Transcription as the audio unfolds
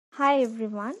Hi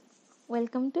everyone,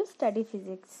 welcome to Study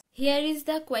Physics. Here is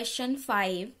the question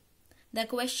 5. The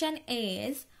question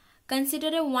is,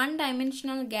 consider a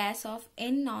one-dimensional gas of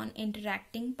n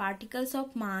non-interacting particles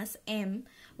of mass m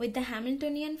with the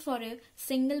Hamiltonian for a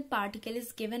single particle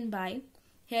is given by,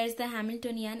 here is the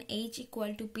Hamiltonian, H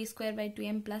equal to p square by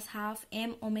 2m plus half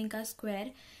m omega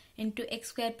square into x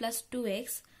square plus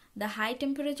 2x. The high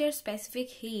temperature specific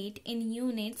heat in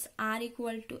units R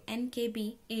equal to n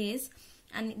kb is,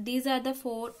 and these are the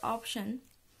four options.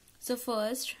 So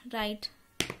first write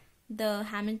the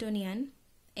Hamiltonian,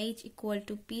 H equal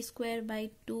to p square by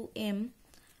 2m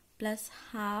plus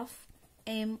half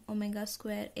m omega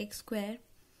square x square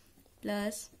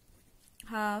plus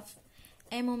half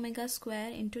m omega square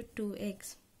into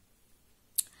 2x.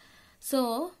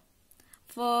 So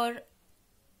for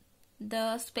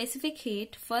the specific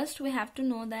heat, first we have to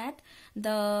know that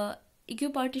the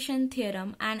equipartition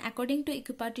theorem, and according to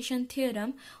equipartition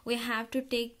theorem we have to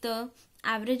take the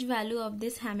average value of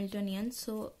this Hamiltonian.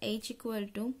 So H equal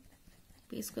to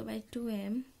p square by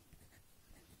 2m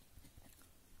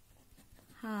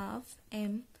half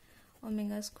m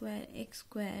omega square x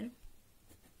square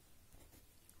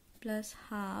plus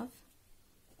half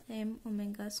m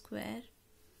omega square.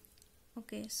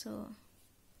 Okay, so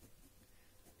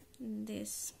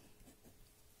this.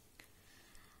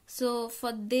 So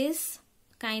for this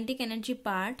kinetic energy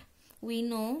part, we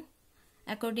know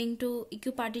according to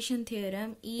equipartition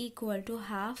theorem E equal to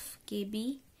half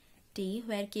kBT,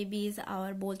 where kB is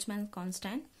our Boltzmann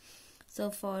constant. So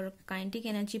for kinetic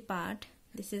energy part,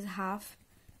 this is half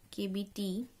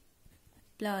kBT,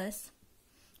 plus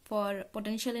for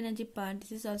potential energy part,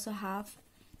 this is also half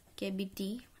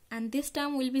kBT, and this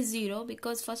term will be 0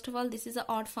 because first of all this is an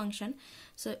odd function,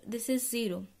 so this is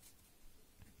 0,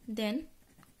 then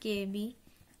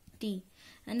kBT.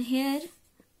 And here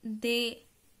they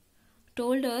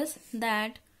told us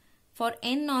that for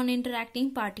n non-interacting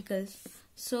particles,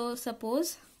 so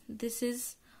suppose this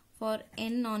is for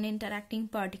n non-interacting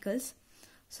particles,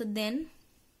 so then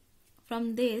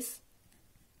from this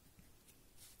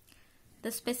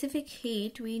the specific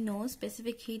heat, we know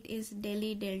specific heat is del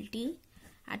E del T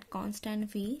at constant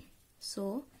V,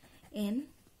 so n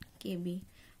kB,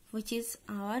 which is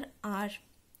our R.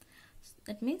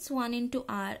 That means 1 into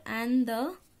R, and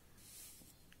the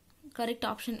correct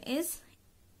option is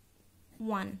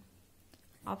 1,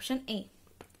 option A.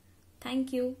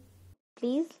 Thank you.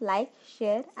 Please like,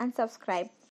 share and subscribe.